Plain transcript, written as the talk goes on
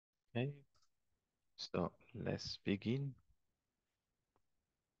Okay, so let's begin.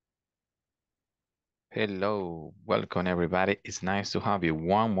 Hello, welcome everybody. It's nice to have you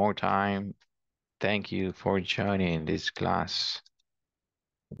one more time. Thank you for joining this class.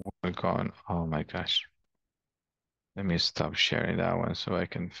 Welcome. Oh my gosh. Let me stop sharing that one so I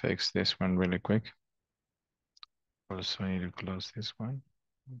can fix this one really quick. Also, I need to close this one.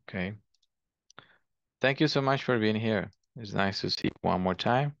 Okay. Thank you so much for being here. It's nice to see you one more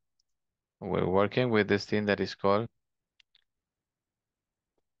time. We're working with this thing that is called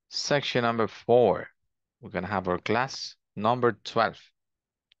section number 4. We're going to have our class number 12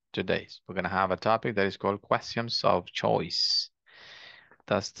 today. We're going to have a topic that is called questions of choice.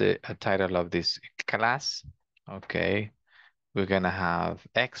 That's the title of this class. Okay. We're going to have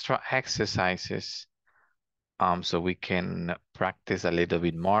extra exercises so we can practice a little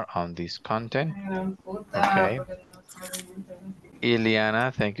bit more on this content. Okay.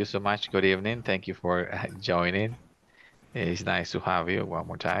 Ileana, thank you so much. Good evening. Thank you for joining. It's nice to have you one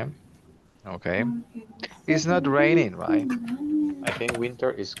more time. Okay. It's not raining, right? I think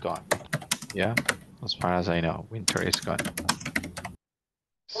winter is gone. Yeah. As far as I know, winter is gone.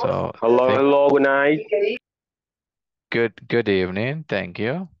 So Hello, thank hello, good night. good evening. Thank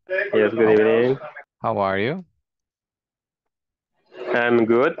you. Yes, good How evening. how are you? I'm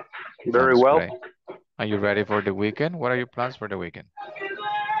good, very Sounds well. great. Are you ready for the weekend? What are your plans for the weekend?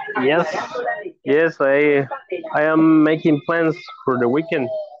 Yes, yes, I am making plans for the weekend.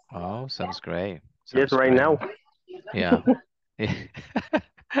 Oh, sounds great. Yes, Sounds right great. now. Yeah.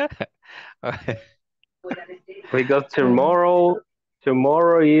 Because tomorrow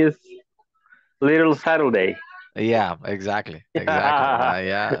is Little Saturday. Yeah, exactly. Exactly. Right.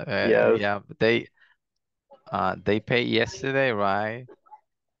 Yeah. Yes, Yeah. They paid yesterday, right?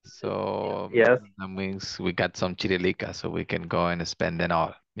 So yes, that means we got some chirilica so we can go and spend it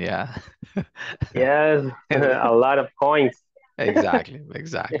all. Yeah. yes, a lot of coins. Exactly.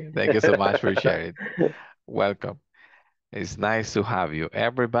 Exactly. Thank you so much for sharing. Welcome. It's nice to have you.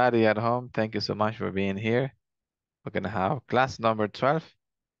 Everybody at home, thank you so much for being here. We're going to have class number 12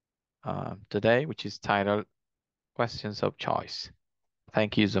 today, which is titled Questions of Choice.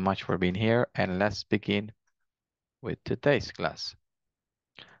 Thank you so much for being here, and let's begin with today's class.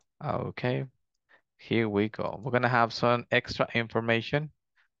 Okay, here we go. We're going to have some extra information,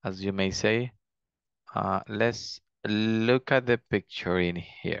 as you may say. Let's look at the picture in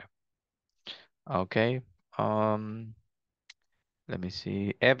here. Okay, um, let me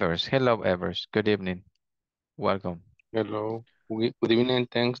see. Evers, hello Evers, good evening, welcome. Hello. Good evening.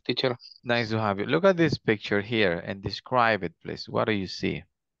 Thanks, teacher. Nice to have you. Look at this picture here and describe it, please. What do you see?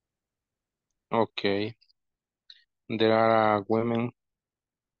 Okay. There are women.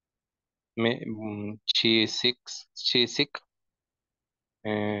 She is sick. She is sick.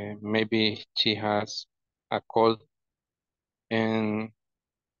 Maybe she has a cold and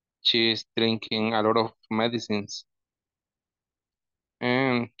she is drinking a lot of medicines.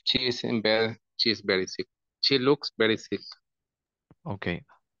 And she is in bed. She is very sick. She looks very sick. Okay,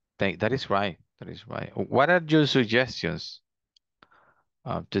 that is right. That is right. What are your suggestions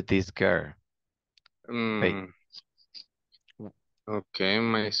to this girl? Hey, Mm, okay.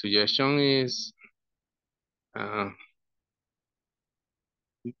 My suggestion is uh,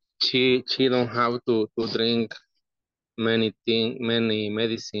 she don't have to drink many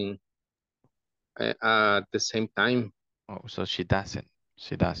medicine at the same time. oh, so she doesn't.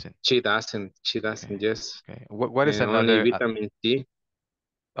 She doesn't. She Okay. doesn't, yes. Okay. What is And only another? vitamin C,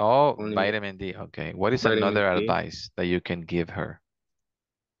 Oh, only vitamin D. Okay. What is vitamin another D. advice that you can give her?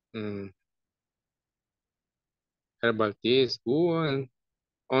 Mm, herbal tea is good, and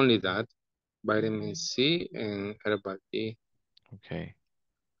only that. Vitamin C and herbal tea. Okay.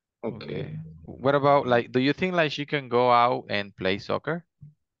 Okay. Okay. What about like, do you think like she can go out and play soccer?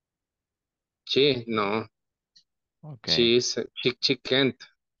 No, Okay. she can't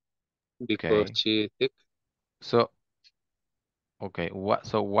because Okay. she is sick. So, okay. What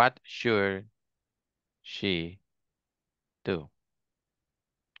should she do?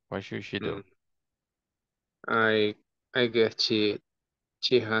 What should she do? Mm, I I guess she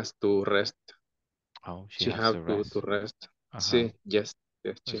has to rest. Oh, she She has have to to rest. rest. Uh-huh. See, yes,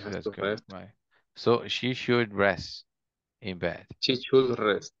 she has That's to good. rest. Right. So she should rest in bed. She should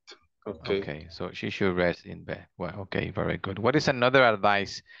rest. Okay. Okay. So she should rest in bed. Well, okay, very good. What is another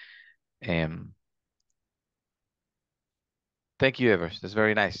advice? Um, Thank you, Evers. That's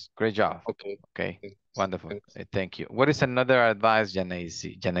very nice. Great job. Okay. Okay. Thanks. Wonderful. Thanks. Thank you. What is another advice,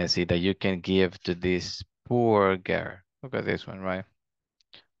 Janesi, that you can give to this poor girl? Look at this one, right?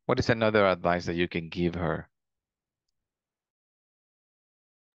 What is another advice that you can give her?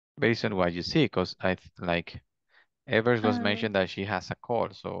 based on what you see, because like Evers was Um, mentioned that she has a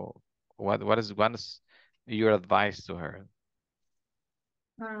cold. So what is your advice to her?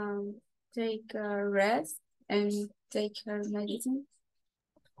 um, take a rest and take her medicine.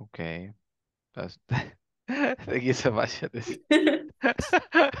 Okay, that's thank you so much for this.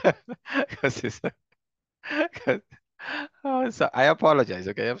 Because it's 'cause- oh, so I apologize.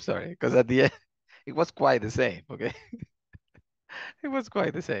 Okay, I'm sorry. Because at the end, it was quite the same. Okay, it was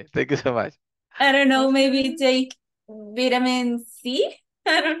quite the same. Thank you so much. I don't know, maybe take vitamin C?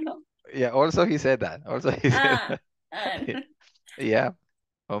 I don't know. Yeah. Also, he said that. Also, he said Ah, that. I don't know. Yeah.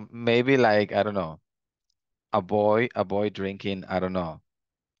 Maybe like I don't know. A boy drinking. I don't know.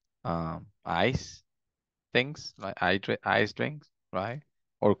 Ice things like ice drinks, right?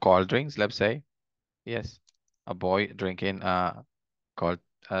 Or cold drinks. Let's say. Yes. A boy drinking cold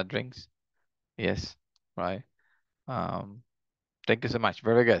drinks. Yes. Right. Um. Thank you so much.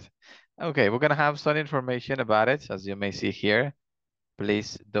 Very good. Okay, we're gonna have some information about it, as you may see here.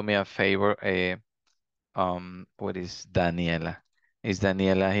 Please do me a favor. What is Daniela? Is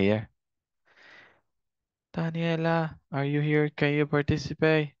Daniela here? Daniela, are you here? Can you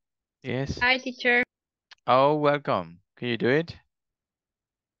participate? Yes. Hi, teacher. Oh, welcome. Can you do it?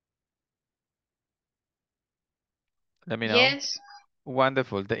 Let me know. Yes.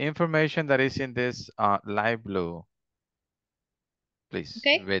 Wonderful. The information that is in this light blue, please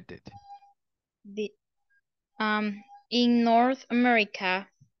Okay. read it. The in North America,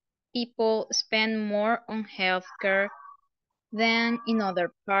 people spend more on healthcare than in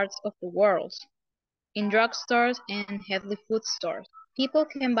other parts of the world. In drugstores and healthy food stores, people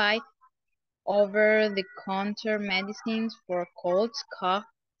can buy over-the-counter medicines for colds, cough,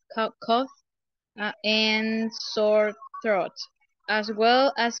 and sore throat, as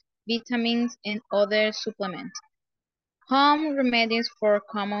well as vitamins and other supplements. Home remedies for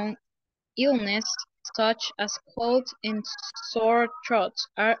common illness such as colds and sore throats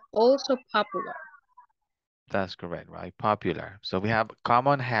are also popular. That's correct, right? Popular. So we have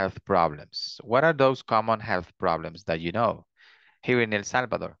common health problems. What are those common health problems that you know here in El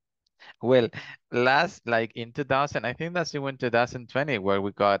Salvador? Well, last like in 2000, I think that's in 2020 where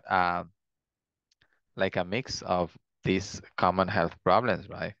we got like a mix of these common health problems,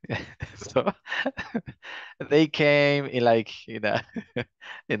 right? So they came in like in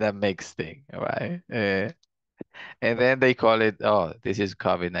a mixed thing, right? And then they call it, oh, this is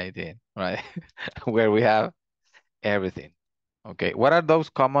COVID-19, right? Where we have everything. Okay, what are those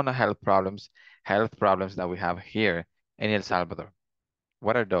common health problems that we have here in El Salvador?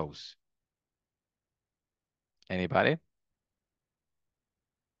 What are those? Anybody?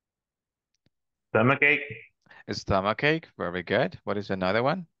 Stomachache, Stomachache, very good. What is another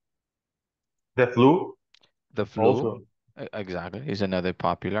one? the flu, The flu, also. exactly, is another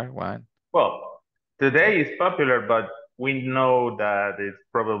popular one. Well, today is popular, but we know that it's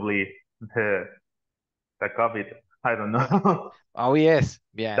probably the the COVID. I don't know. Oh, yes,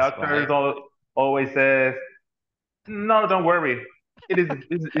 yes, Doctors right. always says, no, don't worry.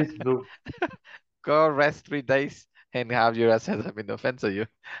 It's flu. Go rest 3 days and have your acetaminophen, so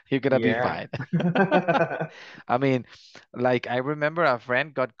you're gonna be Yeah. fine. I mean, like I remember a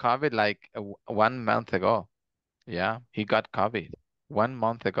friend got COVID like 1 month ago. Yeah, he got COVID 1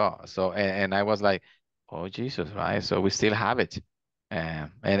 month ago. So and I was like, oh Jesus, right? So we still have it.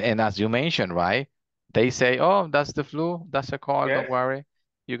 And as you mentioned, right? They say, oh, that's the flu, that's a cold, Yes. don't worry,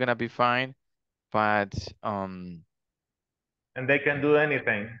 you're gonna be fine. But And they can do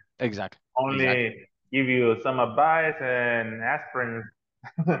anything. exactly, exactly. Only give you some advice and aspirin.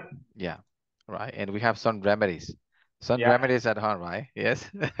 Yeah, right. And we have some Yeah. remedies at home, right? Yes.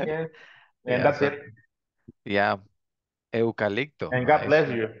 Yes. And Yeah. that's So it. yeah, eucalipto, And God right? bless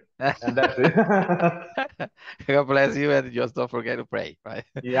you. And that's it. God bless you, and just don't forget to pray, right?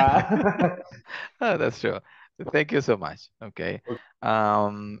 Yeah. Oh, that's true. Thank you so much. Okay.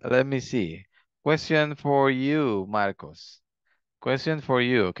 Let me see. Question for you, Marcos. Question for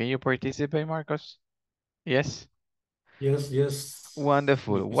you. Can you participate, Marcos? Yes. Yes, yes,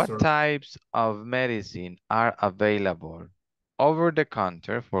 Wonderful. What mister. types of medicine are available over the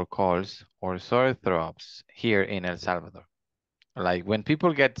counter for colds or sore throats here in El Salvador? Like when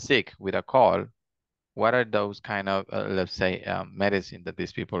people get sick with a cold, what are those kind of, let's say, medicine that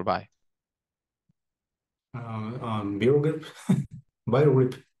these people buy? Viral grip, viral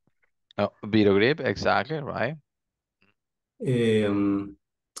grip. Oh, Virogrip, exactly, right? Um,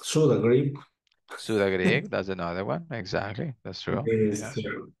 soda grip Sudagrip, that's another one. Exactly, that's true. is Yes.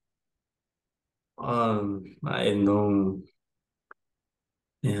 I know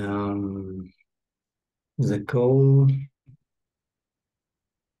um the cold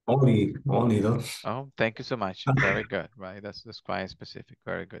Only though. Oh, thank you so much. Very good, right? That's quite specific.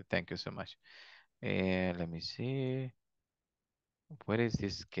 Very good. Thank you so much. And let me see. What is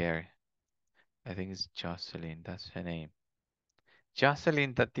this girl? I think it's Jocelyn. That's her name.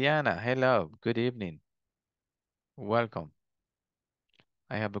 Jocelyn Tatiana. Hello. Good evening. Welcome.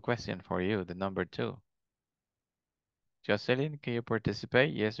 I have a question for you, the number 2. Jocelyn, can you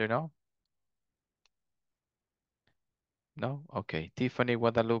participate? Yes or no? No? Okay. Tiffany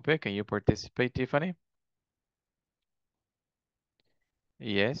Guadalupe, can you participate, Tiffany?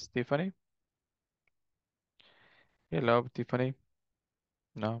 Yes, Tiffany? Hello, Tiffany.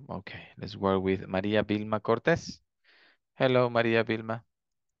 No? Okay. Let's work with Maria Vilma Cortez. Hello, Maria Vilma.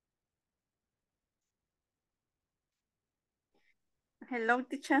 Hello,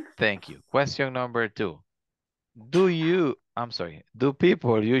 teacher. Thank you. Question number 2. Do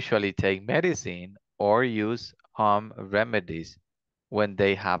people usually take medicine or use home remedies when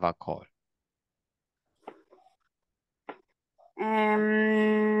they have a cold?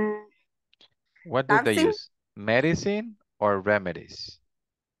 What do they Dancing. use? Medicine or remedies?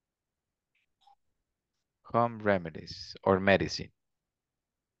 Home remedies or medicine?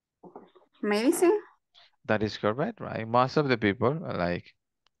 Medicine. That is correct, right? Most of the people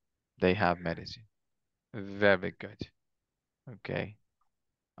they have medicine. Very good. Okay.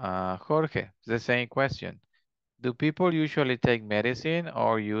 Jorge, the same question. Do people usually take medicine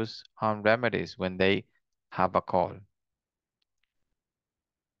or use home remedies when they have a cold?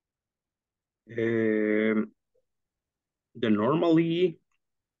 They normally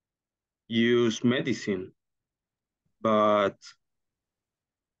use medicine, but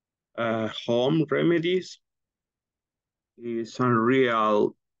home remedies is a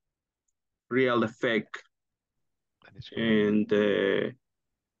real effect in the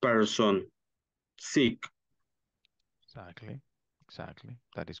person sick. Exactly.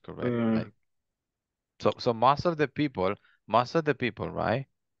 That is correct. So most of the people, right?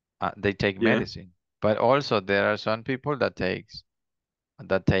 They take medicine, but also there are some people that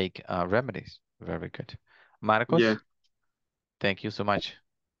take remedies. Very good. Marcos, thank you so much.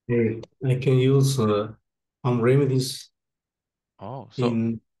 I can use home remedies Oh,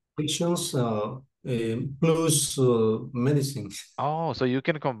 in patients plus medicine. Oh, so you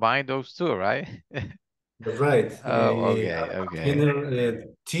can combine those two, right? Right. Oh, okay.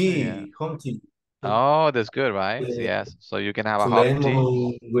 Tea, home tea. Oh, that's good, right? Yes. So you can have a hot tea.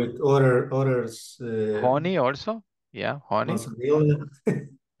 Lemon with others. Honey also? Yeah, honey. Mozzarella.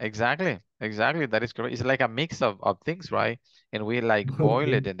 Exactly. That is correct. It's like a mix of things, right? And we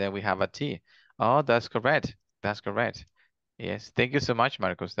boil it and then we have a tea. Oh, that's correct. Yes. Thank you so much,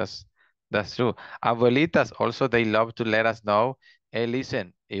 Marcos. That's true. Abuelitas also, they love to let us know, hey,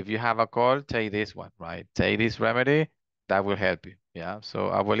 listen, if you have a cold, take this one, right? Take this remedy, that will help you. Yeah.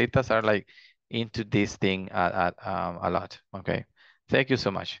 So abuelitas are into this thing a lot. Okay. Thank you so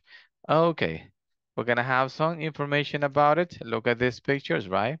much. Okay. We're gonna have some information about it. Look at these pictures,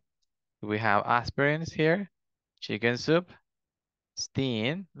 right? We have aspirins here, chicken soup,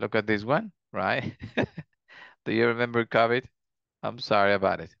 steam. Look at this one, right? Do you remember COVID? I'm sorry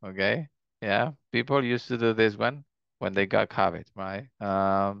about it, okay? Yeah, people used to do this one when they got COVID, right?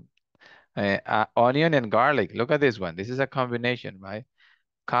 Onion and garlic. Look at this one. This is a combination, right?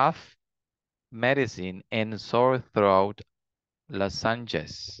 Cough, medicine, and sore throat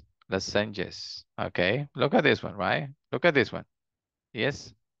lozenges. Okay? Look at this one, right? Look at this one.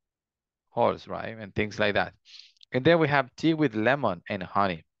 Yes, holes, right? And things like that. And then we have tea with lemon and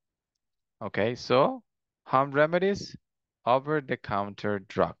honey. Okay, so home remedies, over-the-counter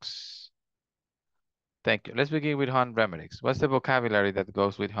drugs. Thank you. Let's begin with home remedies. What's the vocabulary that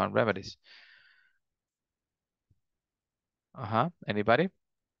goes with home remedies? Anybody?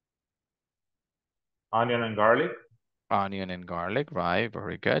 Onion and garlic. Onion and garlic, right?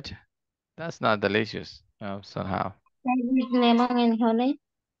 Very good. That's not delicious somehow. With lemon and honey.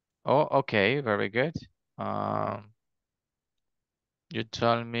 Oh, okay. Very good. You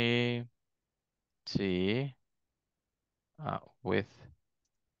told me tea with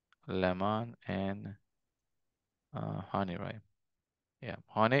lemon and honey, right? Yeah,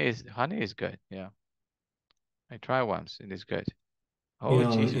 honey is good. Yeah, I tried once. It is good. Oh,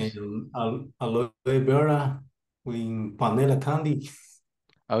 Jesus. Aloe vera with vanilla candy.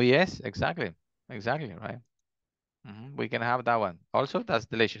 Oh, yes, exactly. Exactly, right? We can have that one. Also, that's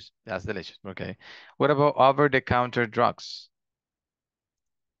delicious. That's delicious. Okay. What about over-the-counter drugs?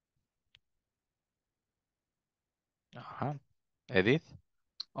 Edith?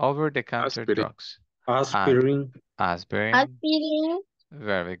 Over-the-counter drugs. Aspirin. Aspirin.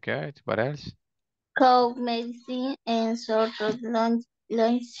 Very good. What else? Cold medicine and sore throat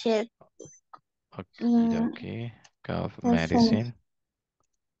Lancet. Okay. Cough medicine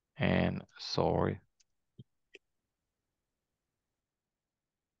and sword.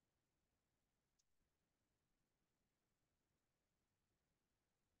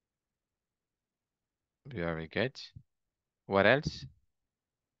 Very good. What else?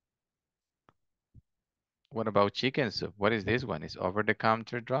 What about chicken soup? What is this one? Is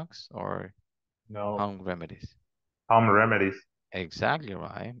over-the-counter drugs or No, home remedies? home remedies. Exactly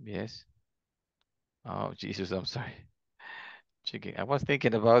right. Yes. Oh, Jesus, I'm sorry. Chicken. I was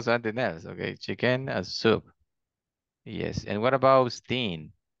thinking about something else. Okay, chicken soup. Yes. And what about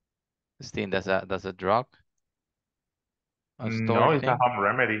steen? Steen, that's a drug, a No, store it's a thing. home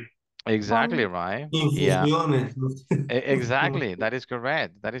remedy. Exactly right. Yeah. Infusiones. Exactly. That is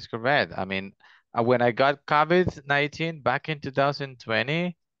correct. That is correct. I mean, when I got COVID-19 back in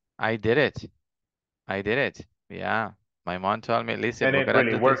 2020, I did it. I did it. Yeah. My mom told me, listen, And we're it gonna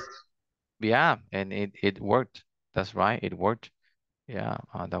really do this. works. Yeah, and it worked. That's right. It worked. Yeah,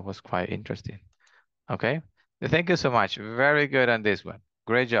 that was quite interesting. Okay. Thank you so much. Very good on this one.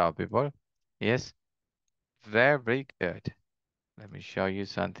 Great job, people. Yes, very good. Let me show you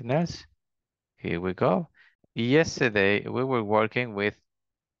something else. Here we go. Yesterday, we were working with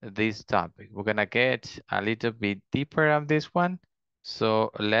this topic. We're gonna get a little bit deeper on this one.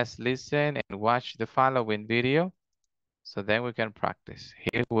 So let's listen and watch the following video so then we can practice.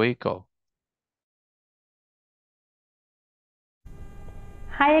 Here we go.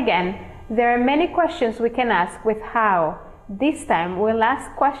 Hi again. There are many questions we can ask with how. This time we'll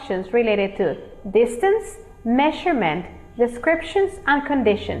ask questions related to distance, measurement, descriptions, and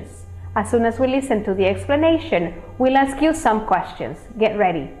conditions. As soon as we listen to the explanation, we'll ask you some questions. Get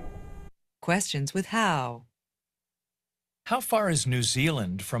ready. Questions with how. How far is New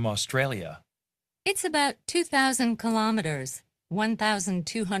Zealand from Australia? It's about 2,000 kilometers,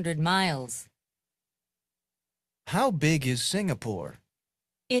 1,200 miles. How big is Singapore?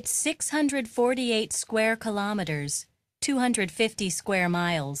 It's 648 square kilometers, 250 square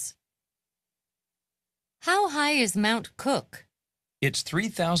miles. How high is Mount Cook? It's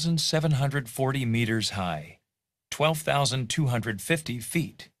 3,740 meters high, 12,250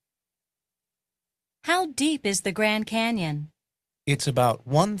 feet. How deep is the Grand Canyon? It's about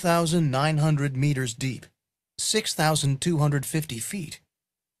 1,900 meters deep, 6,250 feet.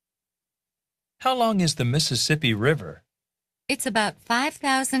 How long is the Mississippi River? It's about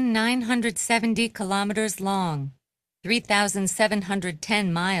 5,970 kilometers long,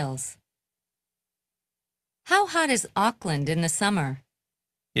 3,710 miles. How hot is Auckland in the summer?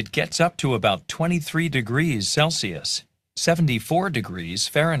 It gets up to about 23 degrees Celsius, 74 degrees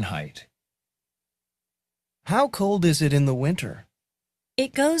Fahrenheit. How cold is it in the winter?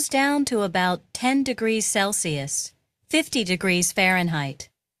 It goes down to about 10 degrees Celsius, 50 degrees Fahrenheit.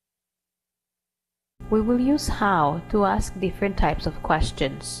 We will use how to ask different types of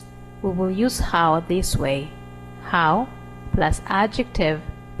questions. We will use how this way. How plus adjective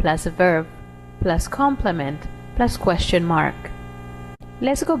plus verb plus complement plus question mark.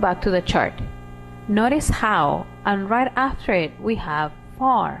 Let's go back to the chart. Notice how, and right after it we have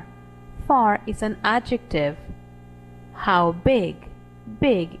far. Far is an adjective. How big?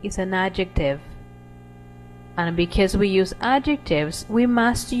 Big is an adjective. And because we use adjectives, we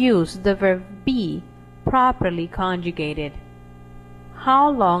must use the verb be properly conjugated. How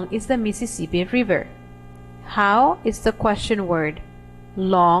long is the Mississippi River? How is the question word.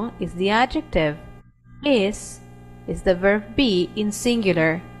 Long is the adjective. Is the verb be in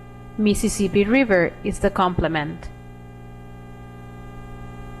singular. Mississippi River is the complement.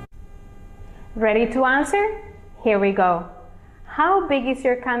 Ready to answer? Here we go. How big is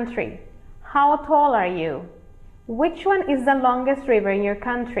your country? How tall are you? Which one is the longest river in your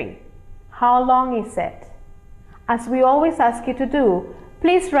country? How long is it? As we always ask you to do,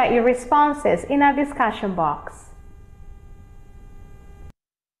 please write your responses in our discussion box.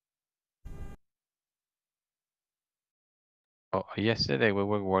 Oh, yesterday we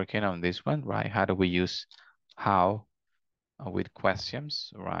were working on this one, right? How do we use how with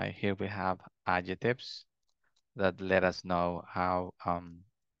questions, right? Here we have adjectives that let us know how,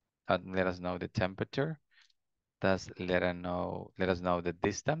 let us know the temperature. Does let us know the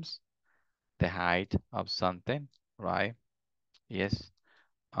distance, the height of something, right? Yes.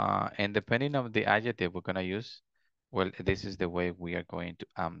 And depending on the adjective we're gonna use, well, this is the way we are going to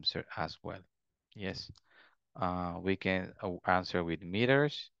answer as well. Yes. We can answer with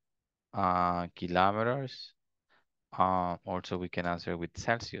meters, kilometers. Also, we can answer with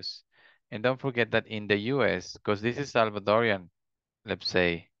Celsius. And don't forget that in the US, because this is Salvadorian, let's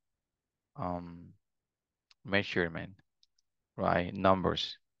say, measurement, right?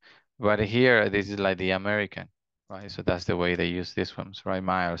 Numbers. But here, this is like the American, right? So that's the way they use these ones, right?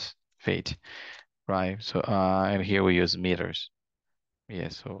 Miles, feet, right? So, and here we use meters. Yeah,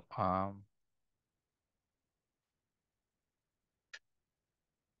 so,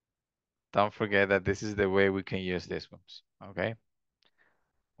 don't forget that this is the way we can use these ones, okay?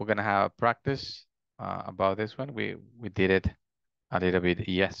 We're gonna have practice about this one. We did it a little bit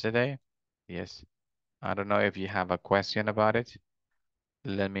yesterday. Yes. I don't know if you have a question about it.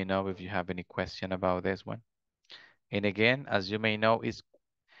 Let me know if you have any question about this one. And again, as you may know, it's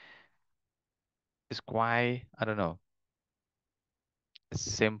quite, I don't know,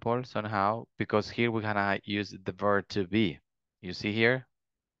 simple somehow, because here we're gonna use the verb to be. You see here?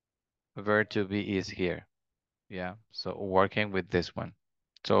 Verb to be is here. Yeah, so working with this one.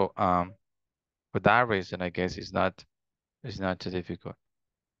 So for that reason, I guess it's not too difficult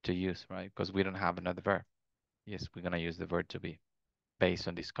to use, right? Because we don't have another verb. Yes, we're gonna use the verb to be based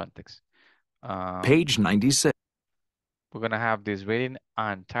on this context. Page 96. We're gonna have this reading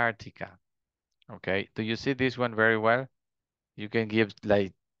Antarctica. Okay, do you see this one very well? You can give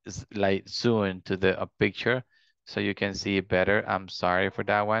like zoom to the a picture so you can see it better. I'm sorry for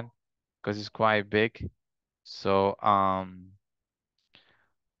that one because it's quite big. So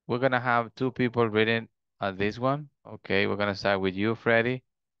we're gonna have two people reading this one. Okay, we're gonna start with you, Freddie.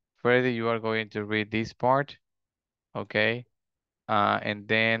 Freddie, you are going to read this part. Okay. And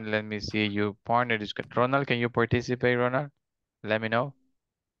then let me see your partner is Ronald. Can you participate, Ronald? Let me know.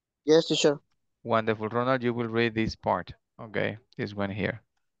 Yes, teacher. Wonderful, Ronald. You will read this part. Okay, this one here.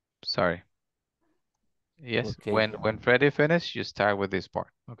 Sorry. Yes. Okay. When Freddie finishes, you start with this part.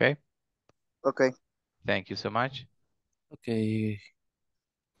 Okay. Okay. Thank you so much. Okay.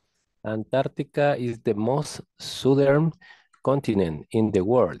 Antarctica is the most southern continent in the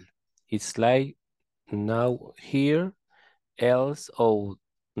world. It's like now here else on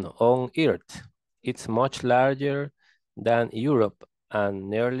Earth. It's much larger than Europe and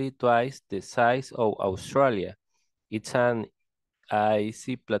nearly twice the size of Australia. It's an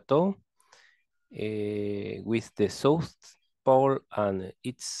icy plateau with the South Pole and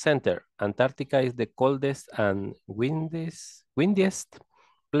its center. Antarctica is the coldest and windiest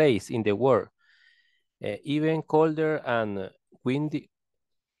place in the world. Even colder and windier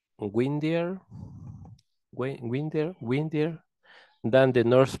than the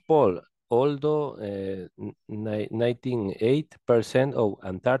North Pole. Although 98% of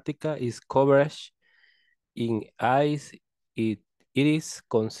Antarctica is covered in ice, it is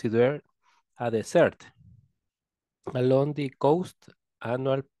considered a desert. Along the coast,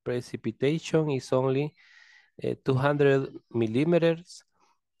 annual precipitation is only 200 millimeters,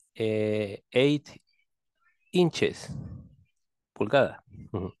 8 inches, pulgada,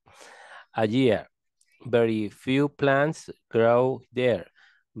 a year. Very few plants grow there,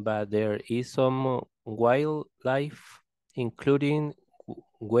 but there is some wildlife, including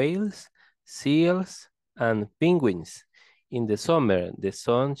whales, seals, and penguins. In the summer, the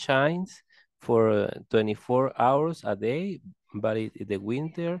sun shines for 24 hours a day, but in the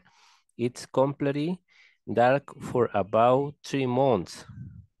winter, it's completely dark for about 3 months.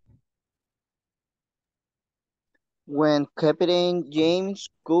 When Captain James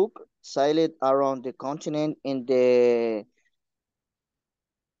Cook sailed around the continent in the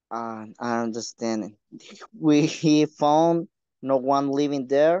I understand. He found no one living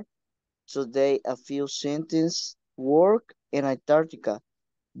there. Today, a few scientists work in Antarctica,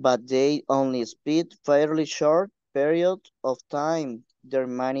 but they only spend fairly short period of time. There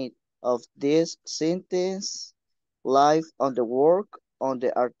many of these scientists live on the work on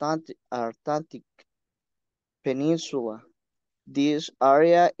the Atlantic Peninsula. This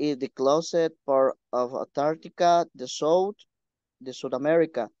area is the closest part of Antarctica, the South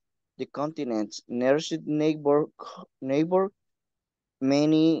America, the continent's nearest neighbor.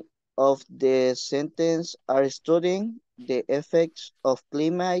 Many of the scientists are studying the effects of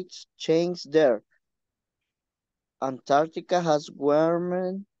climate change there. Antarctica has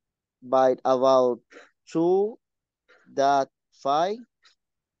warmed by about 2.5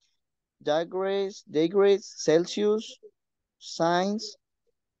 degrees Celsius. Since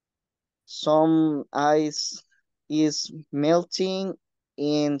some ice is melting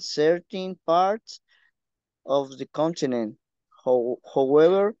in certain parts of the continent.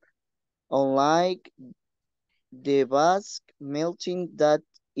 However, unlike the vast melting that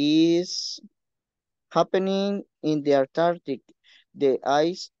is happening in the Arctic, the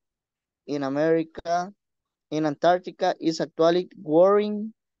ice in Antarctica is actually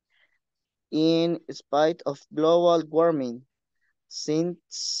warming in spite of global warming.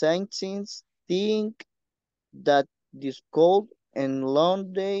 Scientists think that This cold and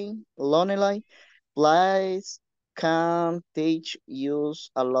lonely place can teach you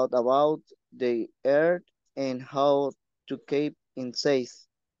a lot about the earth and how to keep it safe.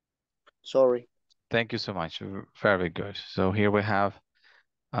 Sorry. Thank you so much. Very good. So here we have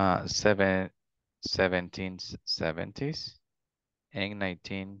 1770s and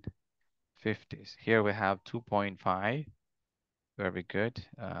 1950s. Here we have 2.5. Very good.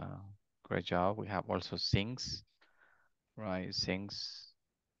 Great job. We have also sinks, right? Sinks,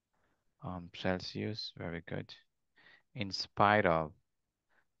 Celsius. Very good. In spite of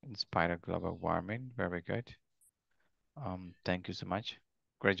global warming. Very good. Thank you so much.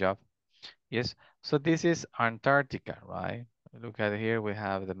 Great job. Yes. So this is Antarctica, right? Look at here. We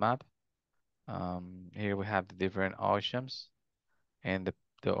have the map. Here we have the different oceans and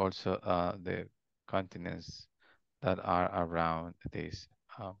also the continents that are around this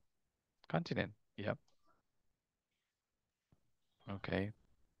continent. Yep. Okay.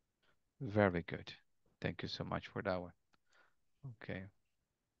 Very good. Thank you so much for that one. Okay.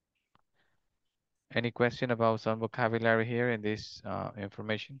 Any question about some vocabulary here in this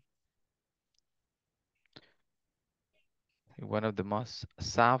information? One of the most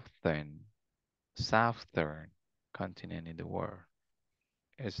southern continent in the world.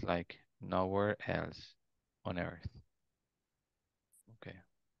 It's like nowhere else on earth. Okay.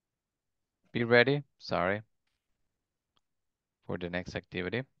 Be ready, sorry, for the next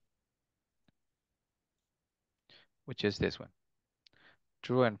activity, which is this one.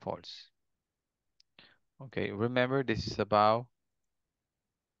 True and false. Okay, remember this is about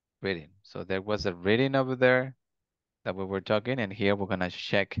reading. So there was a reading over there that we were talking, and here we're gonna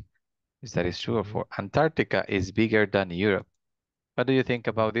check is that is true or false. Antarctica is bigger than Europe. What do you think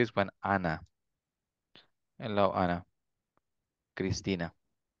about this one, Anna? Hello, Anna. Christina.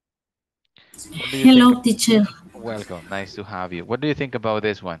 What do you Hello, think? teacher. Welcome, nice to have you. What do you think about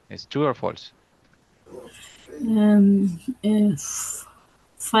this one? Is true or false?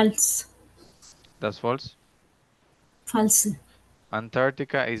 False. That's false? False.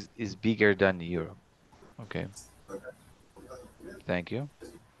 Antarctica is bigger than Europe. Okay. Thank you.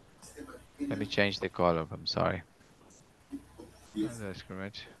 Let me change the color. I'm sorry. Oh, that's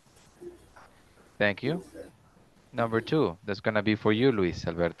correct. Thank you. Number 2, that's going to be for you, Luis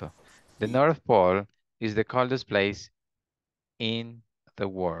Alberto. The North Pole is the coldest place in the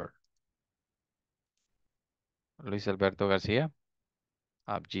world. Luis Alberto Garcia.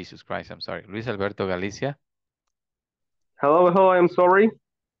 Jesus Christ, I'm sorry. Luis Alberto Galicia. Hello, I'm sorry.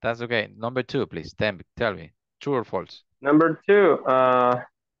 That's okay. Number 2, please. Tell me. True or false? Number 2,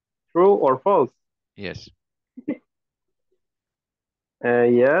 true or false? Yes.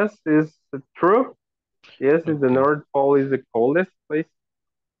 Yes, is it true? Yes, Okay. the North Pole is the coldest place.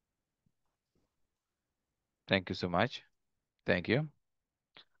 Thank you so much. Thank you.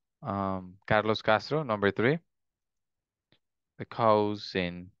 Carlos Castro, number 3. The coast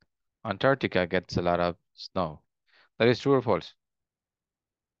in Antarctica gets a lot of snow. That is true or false?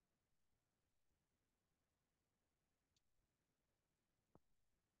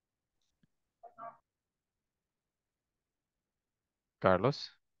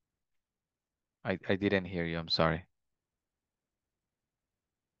 Carlos? I didn't hear you. I'm sorry.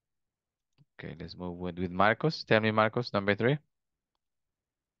 Okay, let's move with Marcos. Tell me, Marcos, number 3.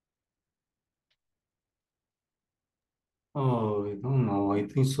 Oh, I don't know. I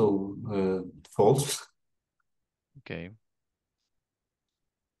think so. False. Okay.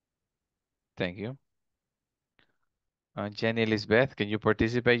 Thank you. Jenny Elizabeth, can you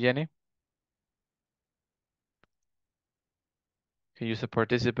participate, Jenny? Can you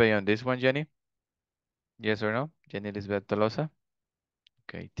participate on this one, Jenny? Yes or no? Jenny Elizabeth Tolosa.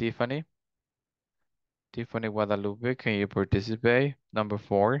 Okay, Tiffany. Tiffany Guadalupe, can you participate? Number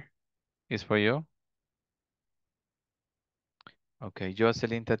 4 is for you. Okay,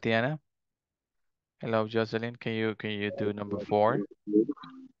 Jocelyn Tatiana. Hello, Jocelyn. Can you do number 4?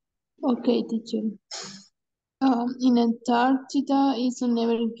 Okay, teacher. In Antarctica, it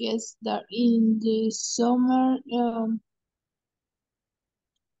never gets dark in the summer.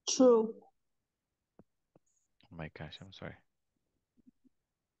 True. Oh my gosh, I'm sorry.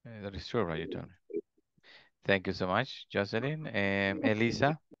 That is true, right? You told me. Thank you so much, Jocelyn.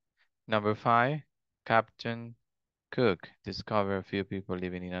 Elisa, number 5, Captain Cook discovered a few people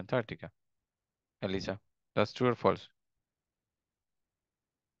living in Antarctica. Elisa, that's true or false?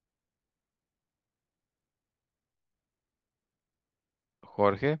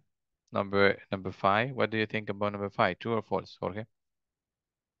 Jorge, number 5. What do you think about number 5? True or false, Jorge?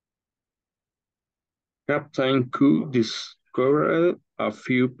 Captain Cook discovered a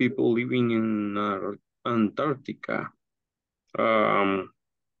few people living in Antarctica. I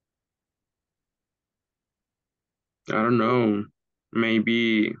don't know.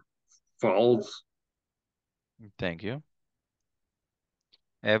 Maybe false. Thank you.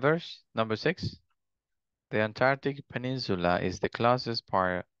 Evers, number 6. The Antarctic Peninsula is the closest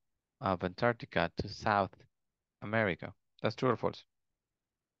part of Antarctica to South America. That's true or false?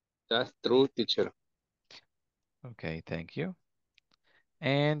 That's true, teacher. Okay, thank you.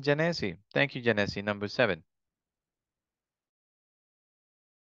 And Janesi. Thank you, Janesi. Number 7.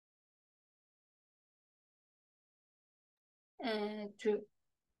 True.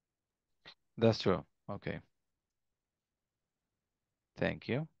 That's true. Okay. Thank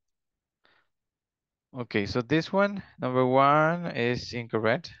you. Okay, so this one, number 1, is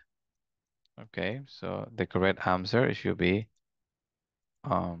incorrect. Okay, so the correct answer should be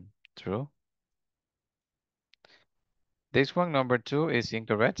true. This one, number 2, is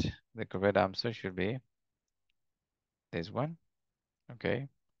incorrect. The correct answer should be this one. Okay,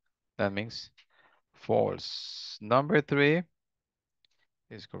 that means false. Number 3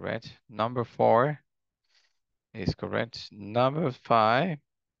 is correct. Number 4 is correct. Number 5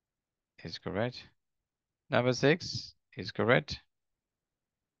 is correct. Number 6 is correct.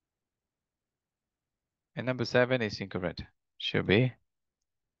 And number 7 is incorrect. Should be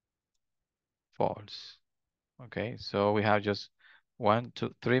false. Okay, so we have just 1,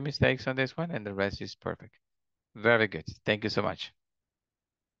 2, 3 mistakes on this one, and the rest is perfect. Very good. Thank you so much.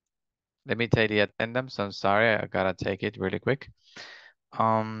 Let me take the attendance. I'm sorry, I gotta take it really quick.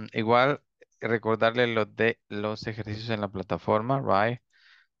 Igual, recordarle los ejercicios en la plataforma, right?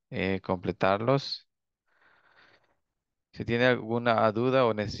 Completarlos. Si tiene alguna duda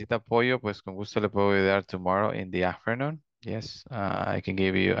o necesita apoyo, pues con gusto le puedo ayudar tomorrow in the afternoon. Yes, I can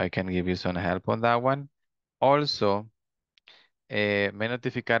give you some help on that one. Also, me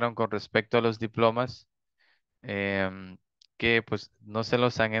notificaron con respecto a los diplomas que pues no se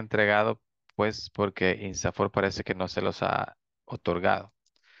los han entregado pues porque INSAFOR parece que no se los ha otorgado.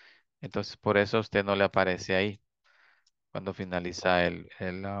 Entonces por eso a usted no le aparece ahí cuando finalizó el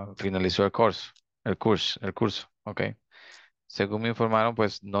curso, ¿ok? Según me informaron,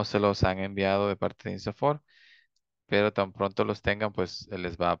 pues no se los han enviado de parte de INSAFOR, pero tan pronto los tengan, pues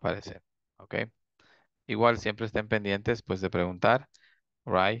les va a aparecer, ¿ok? Igual siempre estén pendientes, pues de preguntar,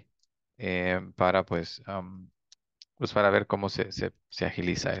 right? Para pues para ver cómo se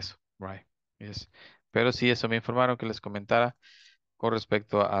agiliza eso, right? Yes. Pero sí, eso me informaron que les comentara con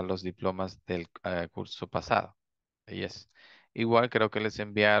respecto a los diplomas del curso pasado. Yes. Igual creo que les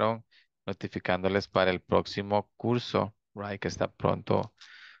enviaron notificándoles para el próximo curso, right? Que está pronto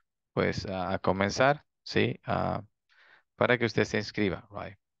pues a comenzar, ¿sí? Para que usted se inscriba,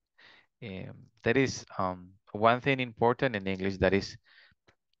 right? There is one thing important in English that is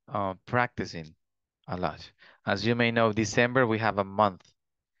practicing a lot. As you may know, December we have a month.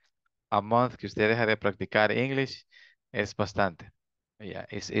 A month que usted deja de practicar English es bastante. Yeah,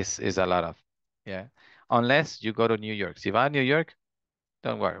 it's a lot of. Yeah. Unless you go to New York. Si va a New York,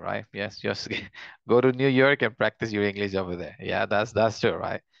 don't worry, right? Yes, just go to New York and practice your English over there. Yeah, that's true,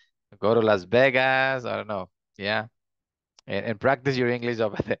 right? Go to Las Vegas, I don't know. Yeah. And practice your English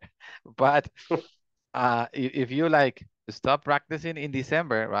over there. But if you like stop practicing in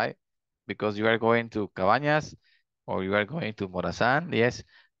December, right? Because you are going to Cabañas or you are going to Morazán, yes,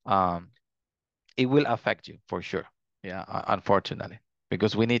 it will affect you for sure. Yeah, unfortunately,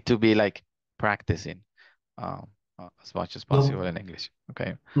 because we need to be like practicing as much as possible No, in English.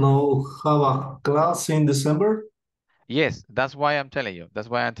 Okay. no have a class in December. Yes, that's why I'm telling you. That's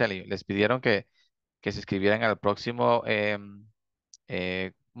why I'm telling you. Les pidieron que se inscribieran al próximo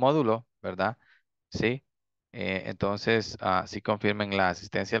módulo, ¿verdad? Sí. Entonces, sí confirmen la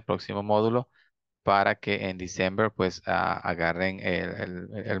asistencia al próximo módulo para que en diciembre pues agarren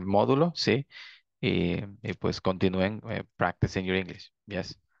el módulo, ¿sí? Y pues continúen practicing your English.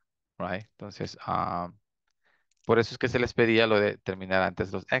 Yes, right. Entonces, por eso es que se les pedía lo de terminar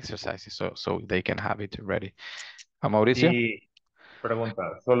antes los exercises, so they can have it ready. ¿A Mauricio? Y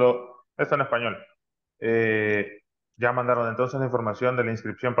pregunta, solo, esto en español. Ya mandaron entonces la información de la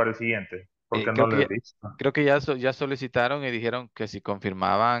inscripción para el siguiente, porque no Creo lo he que visto. creo que ya solicitaron y dijeron que si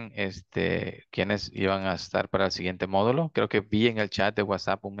confirmaban quiénes iban a estar para el siguiente módulo. Creo que vi en el chat de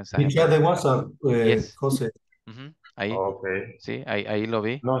WhatsApp un mensaje Mi por chat de ahí. WhatsApp, Yes. José. Ujú, ahí, Ok. sí, ahí lo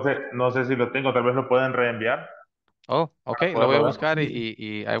vi. No sé si lo tengo, tal vez lo pueden reenviar Oh, ok, para lo voy a poderlo ver. buscar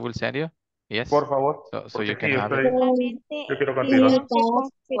y I will send you. Yes. Por favor, So you porque can sí, yo have it. estoy, Solamente yo quiero continuar. pidieron que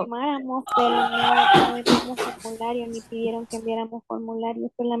confirmáramos, pero no enviamos formulario, ni pidieron que enviáramos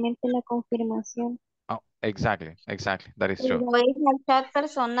formulario, solamente la confirmación. Oh, exactly. That is true. Pero es al chat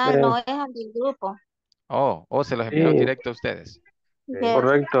personal, no es al del grupo. Oh, se los enviaron Sí, directo a ustedes.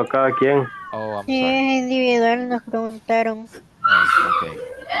 correcto, cada quien. Oh, I'm Sí, sorry. es individual, nos preguntaron. Oh, okay.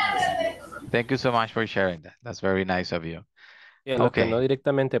 Okay. Thank you so much for sharing that. That's very nice of you. Y en los que no Okay.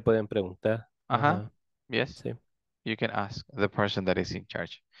 directamente pueden preguntar. Uh-huh. Ajá, Yes. sí. You can ask the person that is in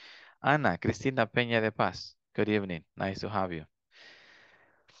charge. Ana Cristina Peña de Paz. Good evening. Nice to have you.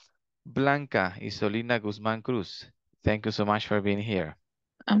 Blanca Isolina Guzmán Cruz. Thank you so much for being here.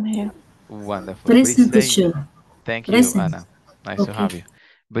 I'm here. Wonderful. Present Briseida. teacher. Thank you, Present. Ana. Nice to Okay. have you.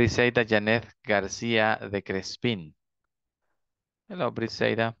 Briseida Janet Garcia de Crespin. Hello,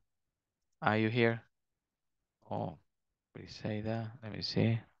 Briseida. Are you here? Oh, Briseida. Let me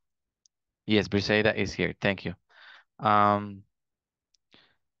see. Yes, Briseida is here. Thank you.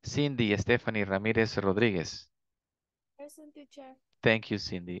 Cindy Stephanie Ramírez Rodríguez. Present teacher. Thank you,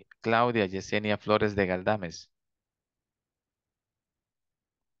 Cindy. Claudia Yesenia Flores de Galdames.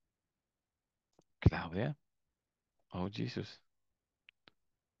 Claudia? Oh, Jesus.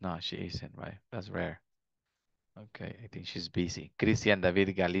 No, she isn't, right? That's rare. Okay, I think she's busy. Cristian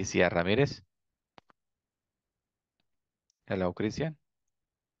David Galicia Ramírez. Hello, Cristian.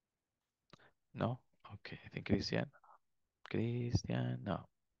 No? Okay, I think Cristian. Cristian, no.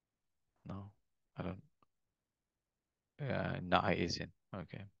 No, I don't. No, I isn't.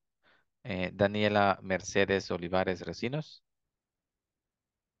 Okay. Daniela Mercedes Olivares Recinos.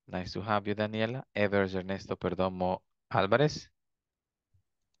 Nice to have you, Daniela. Evers Ernesto Perdomo Álvarez.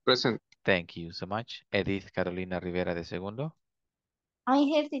 Present. Thank you so much. Edith Carolina Rivera de Segundo. I'm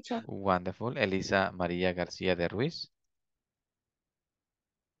here, teacher. Wonderful. Elisa María García de Ruiz.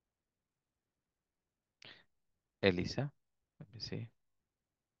 Elisa. Let me see.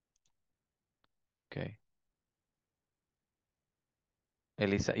 Okay.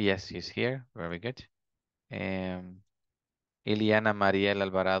 Elisa, yes, she's here. Very good. Iliana Mariel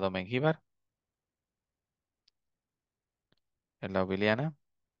Alvarado Mengíbar. Hello, Iliana.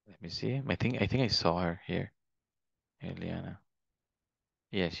 Let me see. I think I saw her here. Iliana.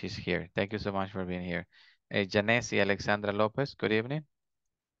 Yes, she's here. Thank you so much for being here. Janesi Alexandra Lopez. Good evening.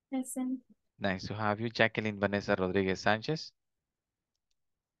 Present. Nice to have you. Jacqueline Vanessa Rodríguez Sánchez.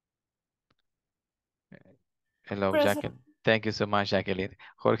 Hello, Present. Jacqueline. Thank you so much, Jacqueline.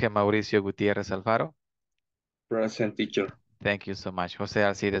 Jorge Mauricio Gutiérrez Alfaro. Present teacher. Thank you so much. José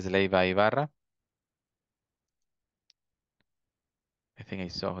Alcides Leiva Ibarra. I think I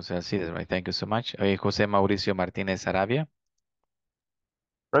saw José Alcides, right? Thank you so much. José Mauricio Martínez Arabia.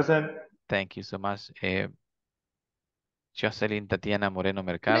 Present. Thank you so much. Jocelyn Tatiana Moreno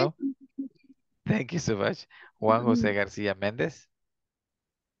Mercado. Thank you so much. Juan José García Méndez.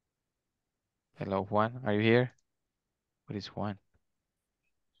 Hello, Juan. Are you here? What is Juan?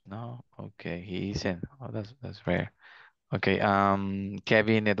 No? Okay, he isn't. Oh, that's rare. Okay,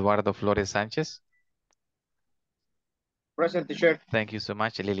 Kevin Eduardo Flores Sánchez. Present teacher. Thank you so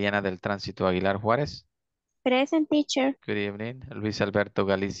much. Liliana del Tránsito Aguilar Juárez. Present teacher. Good evening. Luis Alberto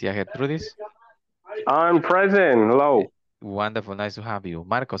Galicia Gertrudis. I'm present. Hello. Wonderful. Nice to have you.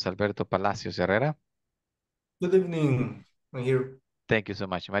 Marcos Alberto Palacios Herrera. Good evening. I'm here. Thank you so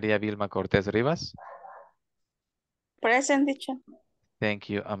much. María Vilma Cortés Rivas. Present teacher. Thank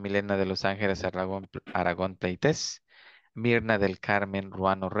you. Milena de Los Ángeles Aragón Pleites. Mirna del Carmen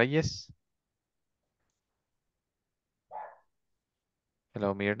Ruano Reyes.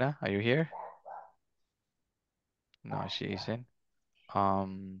 Hello, Mirna. Are you here? No, she isn't.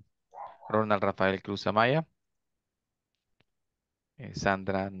 Ronald Rafael Cruz Amaya.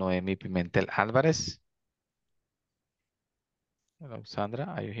 Sandra Noemi Pimentel Álvarez. Hello, Sandra.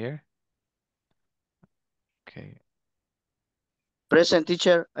 Are you here? Okay. Present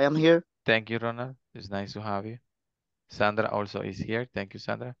teacher, I am here. Thank you, Ronald. It's nice to have you. Sandra also is here. Thank you,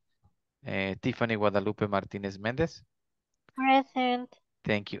 Sandra. Tiffany Guadalupe Martínez Méndez. Present.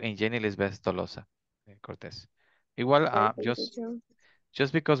 Thank you. And Jenny Lisbeth Tolosa Cortés. Igual, Present teacher.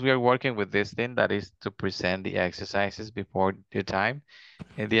 just because we are working with this thing, that is to present the exercises before the time.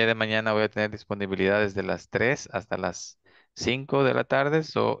 El día de mañana voy a tener disponibilidad desde las 3 hasta las 5 de la tarde.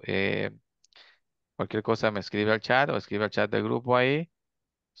 So, cualquier cosa me escribe al chat o escribe al chat del grupo ahí.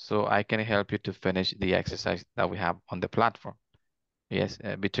 So I can help you to finish the exercise that we have on the platform. Yes,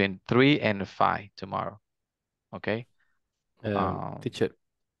 between 3 and 5 tomorrow. Okay. Teacher.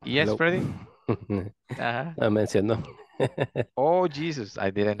 Yes, Hello. Freddy. Uh-huh. No mencionó. Oh, Jesus, I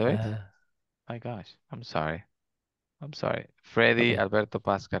didn't know it. My gosh, I'm sorry. I'm sorry. Freddy Okay. Alberto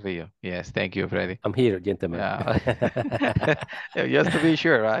Paz Carrillo. Yes, thank you, Freddy. I'm here, gentlemen. Just to be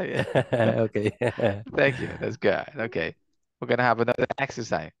sure, right? Okay. Thank you. That's good. Okay. We're going to have another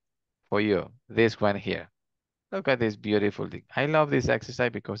exercise for you. This one here. Look at this beautiful thing. I love this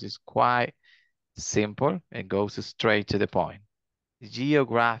exercise because it's quite Simple and goes straight to the point.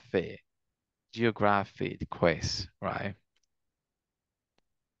 Geography quiz, right?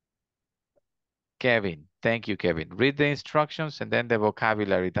 Kevin, thank you, Kevin. Read the instructions and then the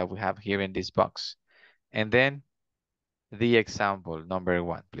vocabulary that we have here in this box. And then the example number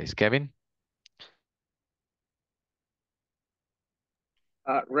 1, please, Kevin.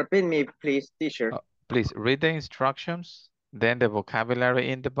 Repeat me, please, teacher. Please read the instructions, then the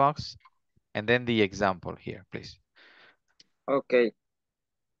vocabulary in the box, and then the example here, please. Okay.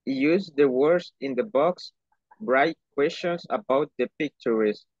 Use the words in the box. Write questions about the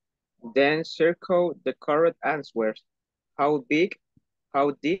pictures. Then circle the correct answers. How big,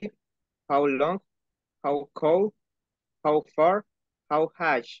 how deep, how long, how cold, how far, how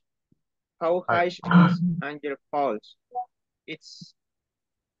high. How high is Angel Falls? It's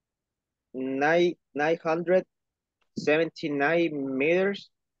 979 meters,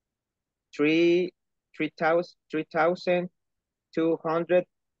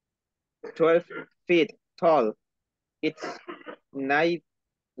 3,212 feet tall. It's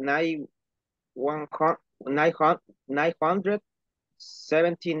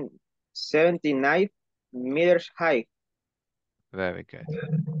 979 meters high. Very good.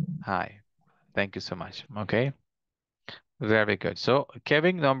 Hi. Thank you so much. Okay. Very good. So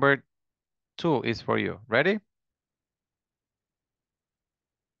Kevin, number 2 is for you. Ready?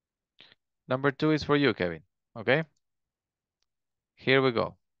 Number 2 is for you, Kevin. Okay. Here we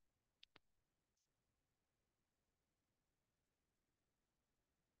go.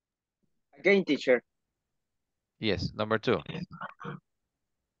 Again, teacher. Yes, number 2.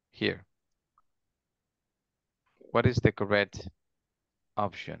 Here. What is the correct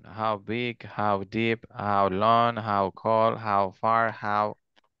option? How big, how deep, how long, how cold, how far, how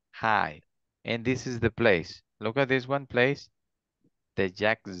high? And this is the place. Look at this one place. The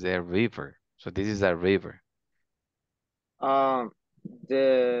Yangtze River. So this is a river.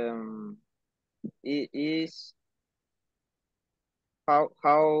 It is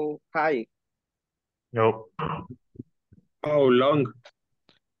how high? No. How long?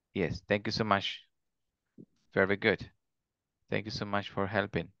 Yes, thank you so much. Very good. Thank you so much for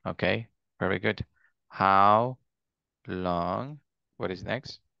helping. Okay, very good. How long? What is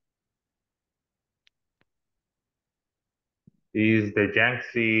next? Is the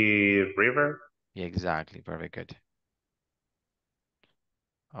Yangtze River? Yeah, exactly. Very good.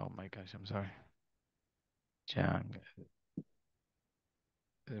 Oh my gosh, I'm sorry. Yangtze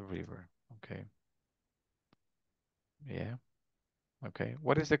River. Okay. Yeah. Okay.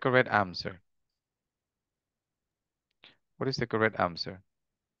 What is the correct answer? What is the correct answer?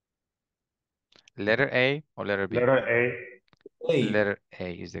 Letter A or letter B? Letter A. Letter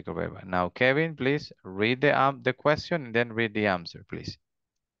A is the correct one. Now, Kevin, please read the question and then read the answer, please.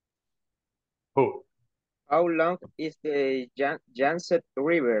 Who? How long is the Yangtze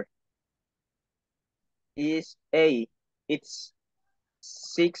River? Is A. It's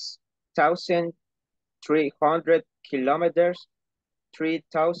 6,300 kilometers,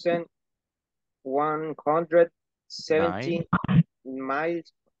 3,117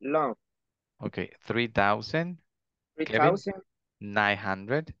 miles long. Okay, 3,000.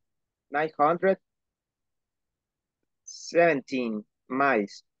 3,900. 917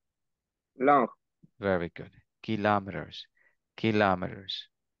 miles long. Very good. Kilometers. Kilometers.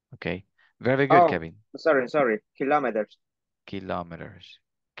 Okay. Very good, Kevin. Sorry. Kilometers. Kilometers.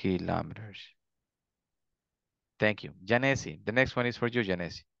 Kilometers. Thank you. Janesi, the next one is for you,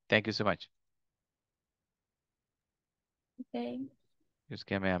 Janesi. Thank you so much. Okay. Just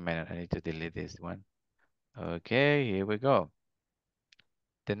give me a minute. I need to delete this one. Okay, here we go.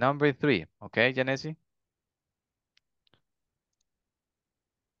 The number 3. Okay, Janesi?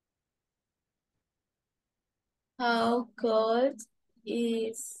 How cold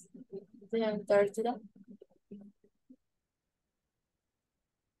is the Antarctica?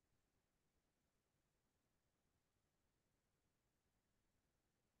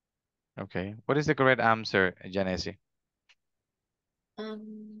 Okay. What is the correct answer, Janesi?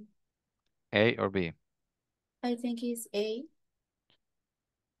 A or B? I think it's A.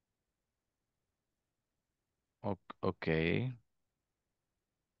 Okay.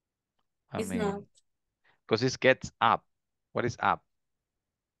 It's not. Because it gets up. What is up?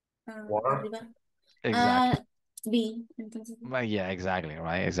 Arriba. Exactly. B. Entonces. Well, yeah, exactly,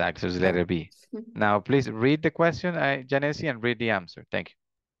 right? Exactly. So it's letter B. Now, please read the question, Janesi, and read the answer. Thank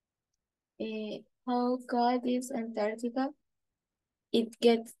you. How cold is Antarctica? It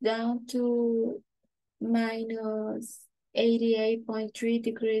gets down to minus 88.3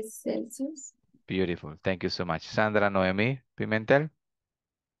 degrees Celsius. Beautiful. Thank you so much. Sandra Noemi Pimentel.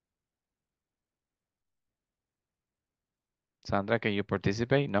 Sandra, can you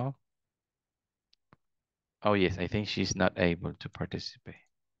participate? No? Oh, yes, I think she's not able to participate.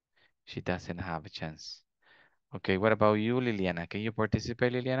 She doesn't have a chance. Okay, what about you, Liliana? Can you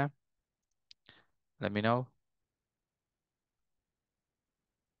participate, Liliana? Let me know.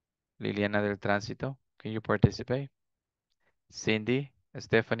 Liliana del Tránsito, can you participate? Cindy,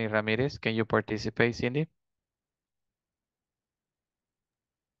 Stephanie Ramirez, can you participate, Cindy?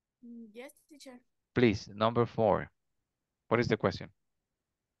 Yes, teacher. Please, number 4. What is the question?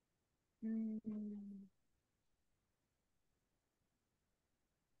 Mm,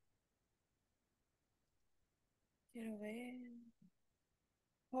 Quiero ver.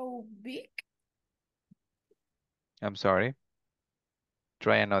 How big? I'm sorry.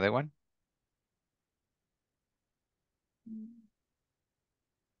 Try another one.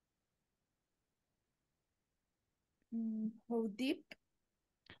 How deep?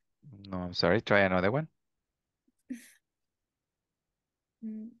 No, I'm sorry. Try another one.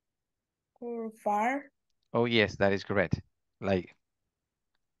 How far? Oh, yes, that is correct. Like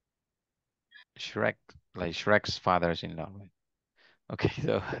Shrek, like Shrek's fathers-in-law. Okay,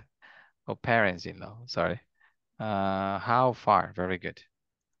 so, oh, parents-in-law, sorry. How far? Very good.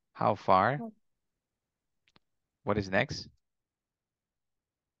 How far? What is next?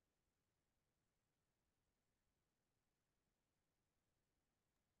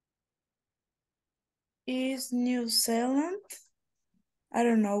 Is New Zealand? I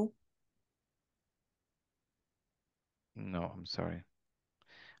don't know. No, I'm sorry.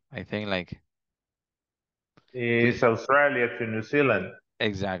 I think like Is Australia to New Zealand?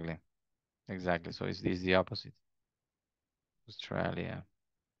 exactly. Exactly. So is this the opposite? Australia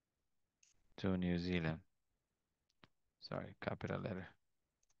to New Zealand. Sorry, capital letter.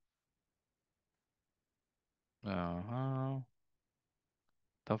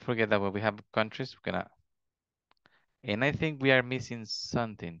 Don't forget that when we have countries, we're gonna. And I think we are missing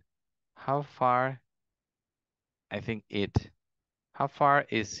something. How far? I think it. How far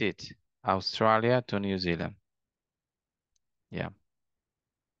is it? Australia to New Zealand. Yeah.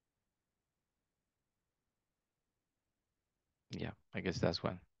 Yeah, I guess that's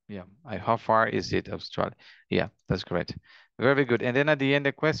one. Yeah. How far is it Australia? Yeah, that's correct. Very good. And then at the end,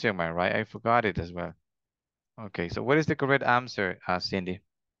 the question mark, right? I forgot it as well. Okay, so what is the correct answer, Cindy?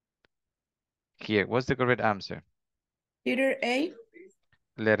 Here, what's the correct answer? Letter A.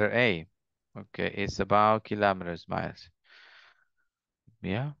 Letter A. Okay, it's about kilometers, miles.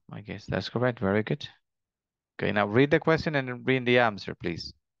 Yeah, I guess that's correct. Very good. Okay, now read the question and read the answer,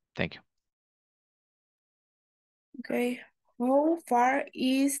 please. Thank you. Okay. How far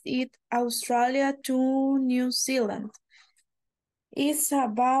is it Australia to New Zealand? It's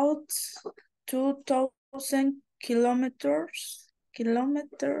about 2,000 kilometers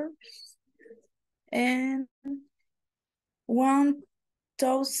and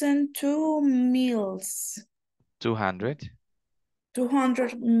 1,002 miles. 200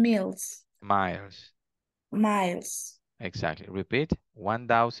 200 miles. miles. Miles. Exactly. Repeat.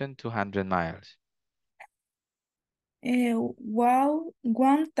 1,200 miles. Wow,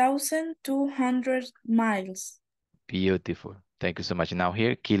 1,200 miles. Beautiful. Thank you so much. Now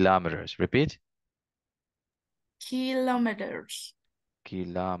here, kilometers. Repeat. Kilometers.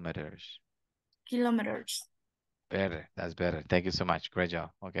 Kilometers. Kilometers. Better. That's better. Thank you so much. Great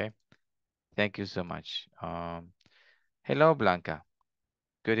job. Okay. Thank you so much. Hello, Blanca.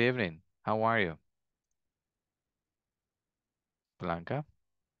 Good evening. How are you? Blanca.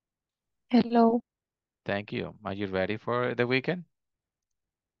 Hello. Thank you. Are you ready for the weekend?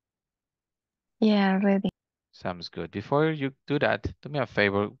 Yeah, ready. Sounds good. Before you do that, do me a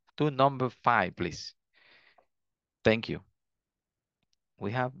favor. Do number 5, please. Thank you.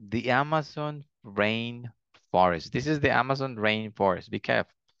 We have the Amazon rainforest. This is the Amazon rainforest. Be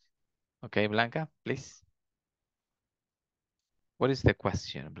careful. Okay, Blanca, please. What is the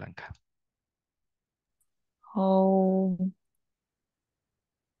question, Blanca? How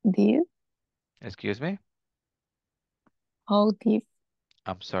deep? Excuse me? How deep?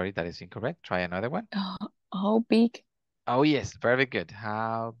 I'm sorry, that is incorrect. Try another one. How big? Oh, yes, very good.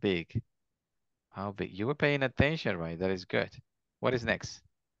 How big? How big? You were paying attention, right? That is good. What is next?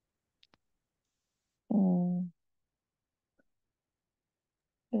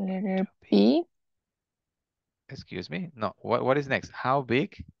 Letter B. Excuse me? No, what is next? How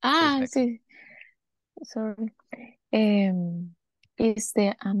big? Next? Sí. Sorry. Is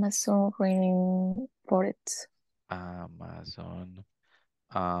the Amazon rainforest? Amazon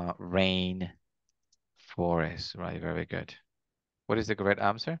rain forest, right? Very good. What is the correct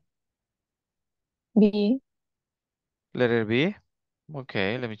answer? B. Letter B.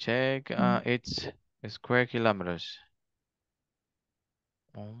 Okay, let me check. It's square kilometers.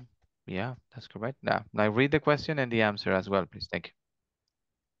 Yeah, that's correct. Now read the question and the answer as well, please. Thank you.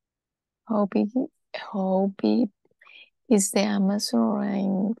 How big is the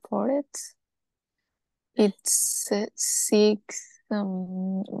Amazon rainforest? It's 6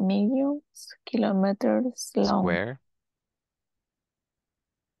 million kilometers long. Square.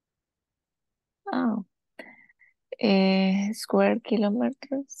 Oh, square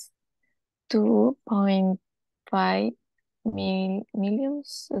kilometers. 2.5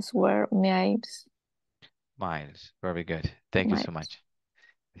 millions square miles. Miles. Very good. Thank you so much.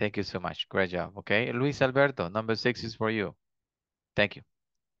 Thank you so much. Great job. Okay, Luis Alberto, number 6 is for you. Thank you.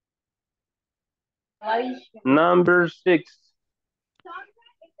 Number 6.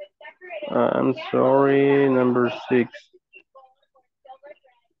 I'm sorry, number 6.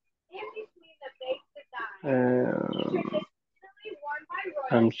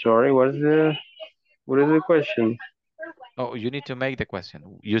 I'm sorry, what is the question? Oh, you need to make the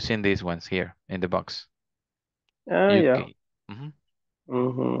question using these ones here in the box. Yeah.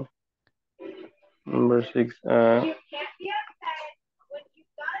 Mm-hmm. Number 6.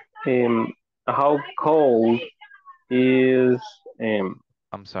 How cold is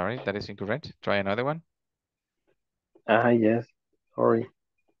I'm sorry, that is incorrect. Try another one. Yes. Sorry.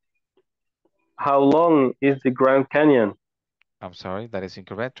 How long is the Grand Canyon? I'm sorry, that is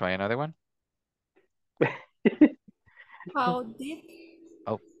incorrect. Try another one. How deep?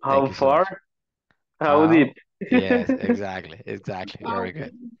 Oh, how far? How deep? Yes, exactly. Very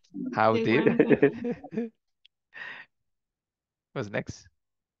good. How deep? What's next?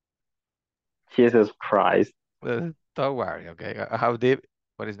 Jesus Christ. Don't worry, okay. How deep?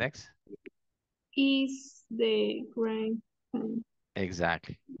 What is next? Is the Grand Canyon.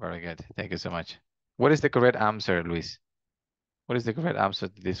 Exactly. Very good. Thank you so much. What is the correct answer, Luis? What is the correct answer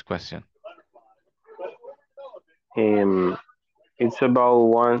to this question? It's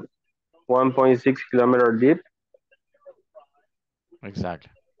about 1.6 kilometer deep.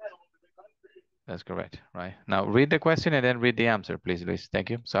 Exactly. That's correct, right? Now read the question and then read the answer, please, Luis. Thank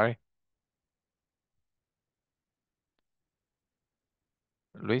you. Sorry.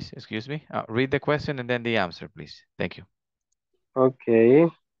 Luis, excuse me. Read the question and then the answer, please. Thank you. Okay.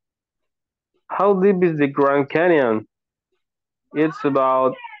 How deep is the Grand Canyon? It's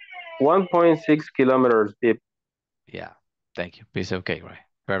about 1.6 kilometers deep. Yeah, thank you. Piece of cake, right?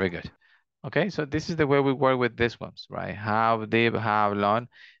 Very good. Okay, so this is the way we work with these ones, right? How deep, how long.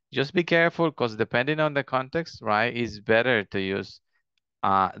 Just be careful because depending on the context, right, it's better to use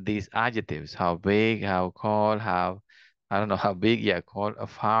these adjectives. How big, how cold, how, I don't know, how big, yeah, cold,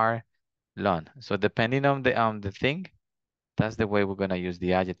 far, long. So depending on the thing, that's the way we're gonna use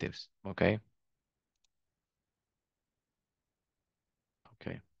the adjectives, okay?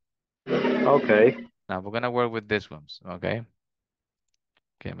 Okay. Now we're gonna work with these ones, okay?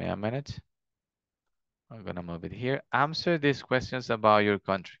 Give me a minute. I'm gonna move it here. Answer these questions about your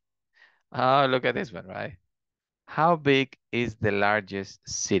country. Oh, look at this one, right? How big is the largest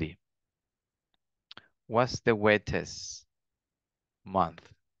city? What's the wettest month?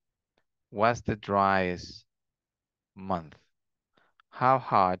 What's the driest month? How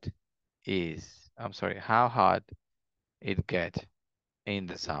hot how hot it get in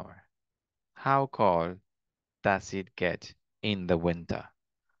the summer? How cold does it get in the winter?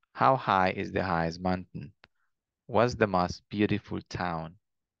 How high is the highest mountain? What's the most beautiful town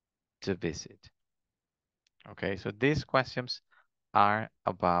to visit? Okay, so these questions are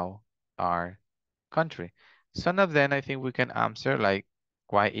about our country. Some of them I think we can answer like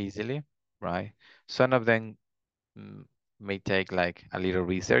quite easily, right? Some of them may take like a little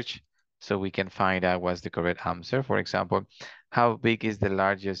research so we can find out what's the correct answer. For example, how big is the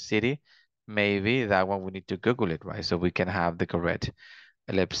largest city? Maybe that one we need to Google it, right? So we can have the correct,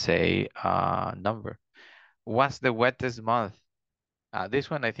 let's say, number. What's the wettest month? This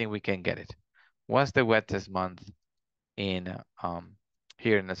one I think we can get it. What's the wettest month in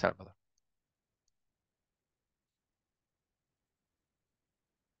here in El Salvador?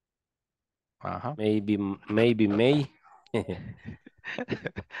 Maybe May. The May.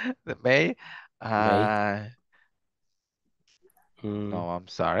 May. No, I'm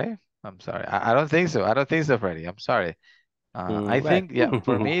sorry. I don't think so. I don't think so, Freddie. I'm sorry. I Well. think, yeah,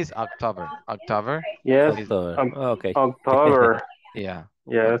 for me it's October. October. Yes. October. Okay. October. Yeah.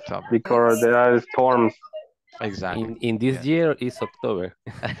 Yes, October. because there are storms. Exactly. In this year is October.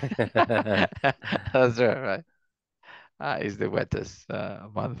 That's right. It's the wettest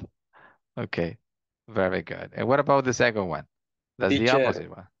month. Okay. Very good. And what about the second one? That's the Teacher, opposite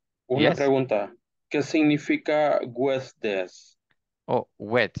one. una Yes? pregunta. ¿Qué significa wettest? Oh,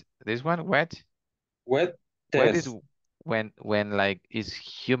 wet. This one, wet? Wet is Wettest. when like it's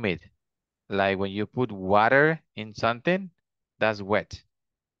humid, like when you put water in something, that's wet.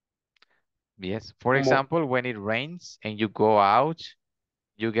 Yes. For example, when it rains and you go out,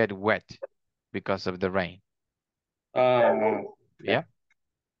 you get wet because of the rain. Okay. Yeah.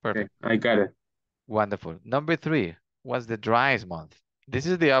 Okay, Perfect. I got it. Wonderful. Number 3, what's the driest month? This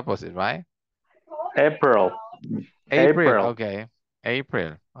is the opposite, right? April. April. Okay.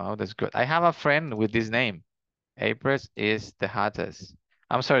 April. Oh, that's good. I have a friend with this name. April is the hottest.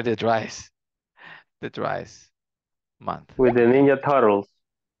 I'm sorry, the driest. The driest month. With the Ninja Turtles.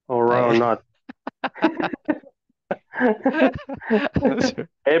 Or not. Sure.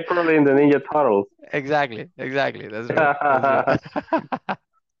 April in the Ninja Turtles. Exactly. That's right. That's right.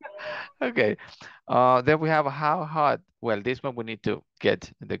 Okay. Then we have how hot. Well, this one we need to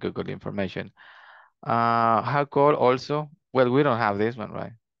get the Google information. How cold also? Well, we don't have this one,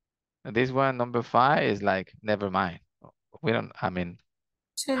 right? This one, number 5, is like, never mind. We don't, I mean,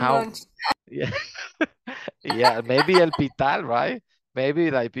 how? Yeah. Yeah, maybe El Pital, right?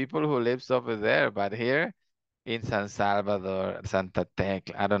 Maybe like people who lives over there, but here in San Salvador, Santa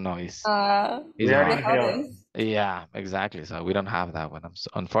Tecla, I don't know, it's We are in hot. hell. Yeah, exactly. So we don't have that one,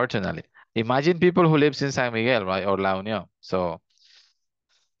 unfortunately. Imagine people who lives in San Miguel, right, or La Union. So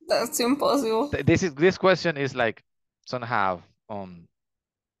That's impossible. this question is like somehow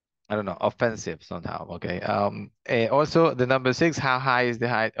I don't know, offensive somehow. Okay. Also the number 6, how high is the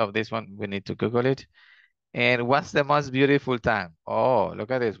height of this one? We need to Google it. And what's the most beautiful time? Oh,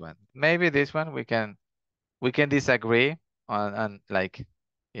 look at this one. Maybe this one we can disagree on like,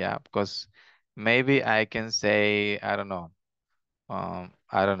 yeah, because maybe I can say, I don't know.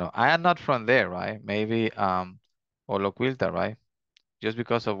 I don't know. I am not from there, right? Maybe Holoquilta, right? Just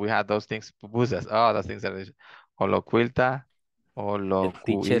because of we had those things, pupusas. Oh, those things are Holoquilta,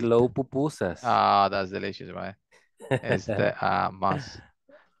 Teacher low Holoquilta. pupusas. Oh, that's delicious, right? It's the most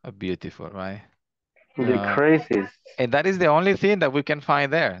beautiful, right? The craziest. And that is the only thing that we can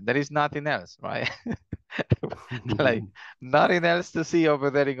find there. There is nothing else, right? Like nothing else to see over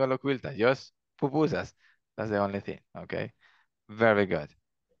there in Holoquilta, just pupusas. That's the only thing, okay? Very good.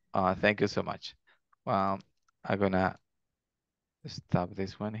 Thank you so much. I'm gonna stop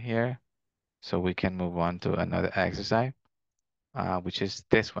this one here so we can move on to another exercise, which is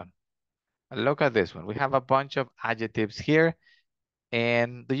this one. Look at this one. We have a bunch of adjectives here.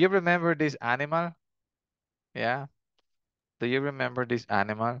 And do you remember this animal? Yeah. Do you remember this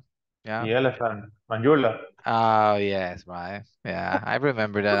animal? Yeah. The elephant. Manjula. Oh, yes, right. Yeah, I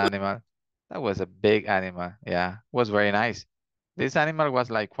remember that animal. That was a big animal. Yeah, was very nice. This animal was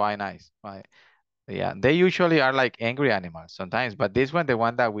like quite nice, right? Yeah, they usually are like angry animals sometimes, but this one, the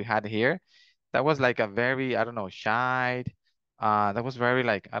one that we had here, that was like a very, I don't know, shy. That was very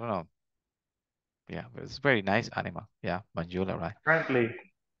like, I don't know. Yeah, it was very nice animal. Yeah, Manjula, right? Friendly.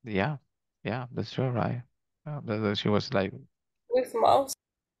 Yeah, that's true, right? She was like, With mouse.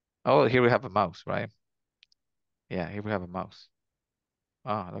 oh, here we have a mouse, right? Yeah, here we have a mouse.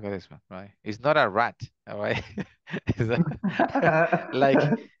 Oh, look at this one, right? It's not a rat, all right?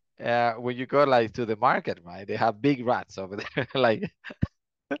 Like when you go like to the market, right? They have big rats over there, like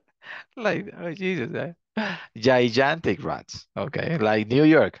oh Jesus, gigantic rats. Okay, like New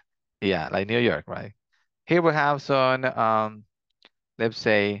York. Yeah, like New York, right? Here we have some let's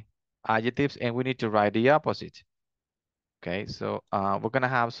say adjectives, and we need to write the opposite. Okay, so we're gonna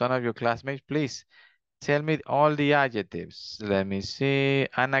have some of your classmates, please tell me all the adjectives. Let me see,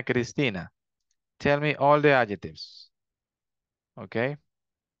 Ana Cristina. Tell me all the adjectives. Okay.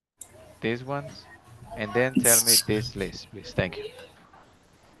 These ones. And then tell me this list, please. Thank you.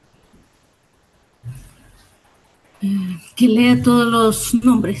 Que lea todos los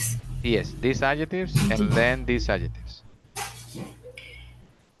nombres. Yes, these adjectives and then these adjectives.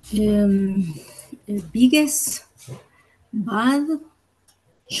 Biggest, bad,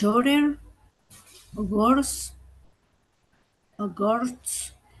 shorter, worse,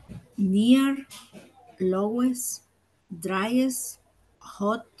 worst, near, lowest, driest,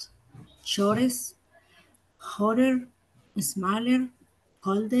 hot, shortest, hotter, smaller,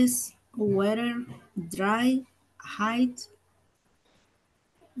 coldest, wetter, dry, height,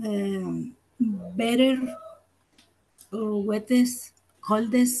 better, wettest,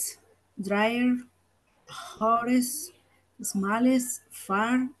 coldest, drier, hottest, smallest,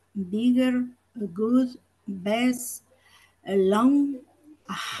 far, bigger, good, best, long,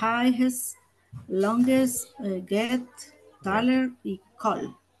 highest, longest, get, taller, y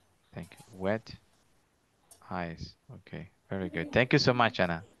cold. Thank you. Wet, eyes. Okay, very good. Thank you so much,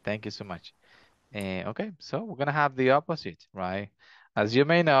 Anna. Thank you so much. Okay, so we're gonna have the opposite, right? As you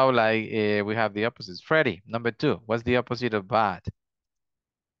may know, like we have the opposites. Freddy, number 2. What's the opposite of bad?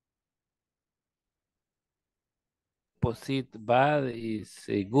 Opposite bad is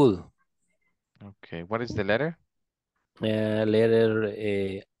good. Okay, what is the letter?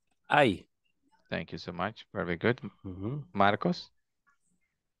 Letter I. Thank you so much. Very good. Marcos,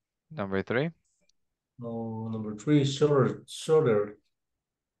 number 3. No, number 3, shorter.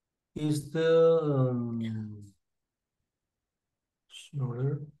 Is the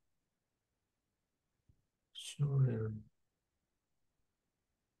shorter.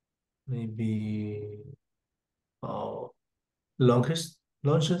 Maybe longest.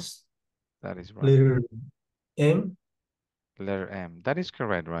 That is right. Letter M. Letter M. That is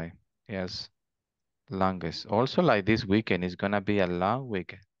correct, right? Yes. Longest. Also, like this weekend is gonna be a long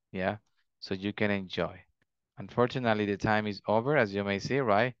weekend. Yeah. So you can enjoy. Unfortunately, the time is over, as you may see,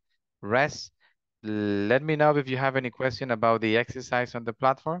 right? Rest. Let me know if you have any question about the exercise on the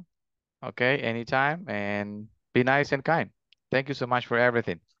platform. Okay, anytime, and be nice and kind. Thank you so much for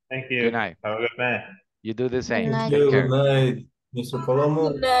everything. Thank you. Good night. Have a good night. You do the same. night. Take care. Good night, Mr.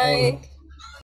 Palomo. Good night.